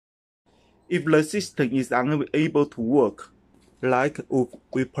If the system is unable to work, like if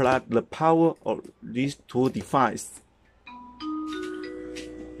we plug the power of these two devices,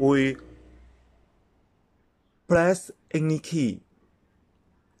 we press any key.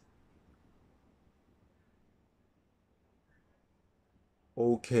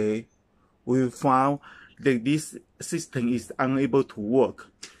 Okay, we found that this system is unable to work,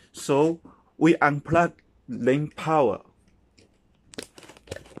 so we unplug the power.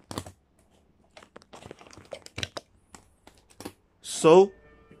 So,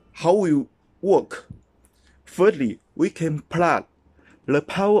 how will work? Firstly, we can plug the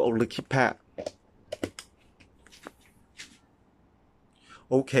power of the keypad.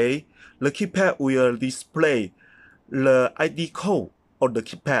 Okay, the keypad will display the ID code of the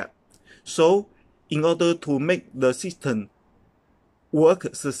keypad. So, in order to make the system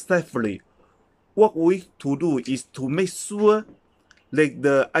work successfully, what we to do is to make sure that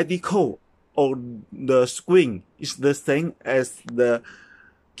the ID code on the screen is the same as the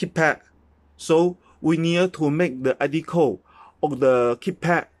keypad. So we need to make the ID code of the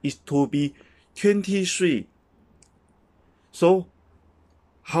keypad is to be 23. So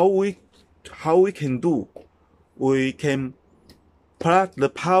how we can do? We can plug the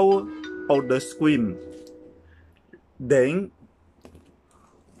power of the screen. Then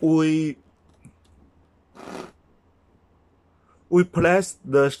we press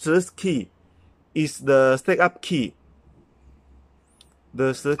the third key is the setup key.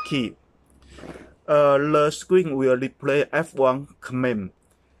 The third key. The screen will display F1 command.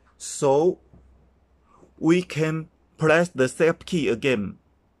 So we can press the setup key again.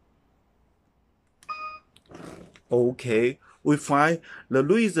 Okay, we find the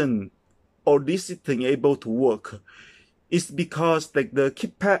reason of this system able to work is because the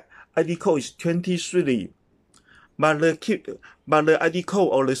keypad ID code is 23. But the ID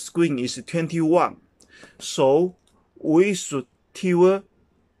code of the screen is 21. So we should tune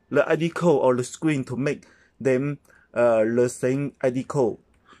the ID code of the screen to make them the same ID code.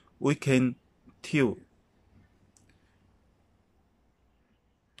 We can tune.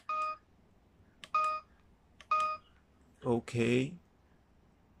 Okay.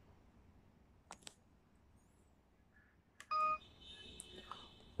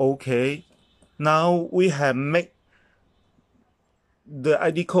 Okay. Now we have made the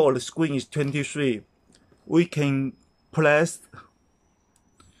ID code of the screen is 23. We can press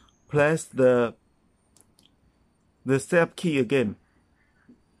the setup key again.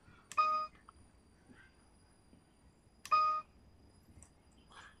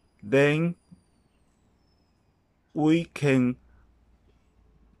 Then we can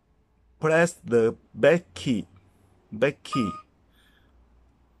press the back key.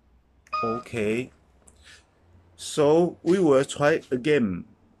 Okay. So we will try again.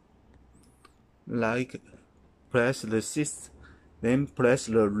 Like press the 6, then press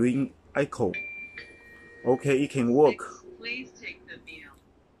the ring icon. Okay, it can work. 6, please take the meal.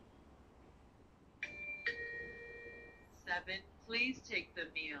 7, please take the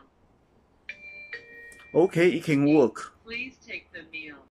meal. Okay, it can work. Please take the meal.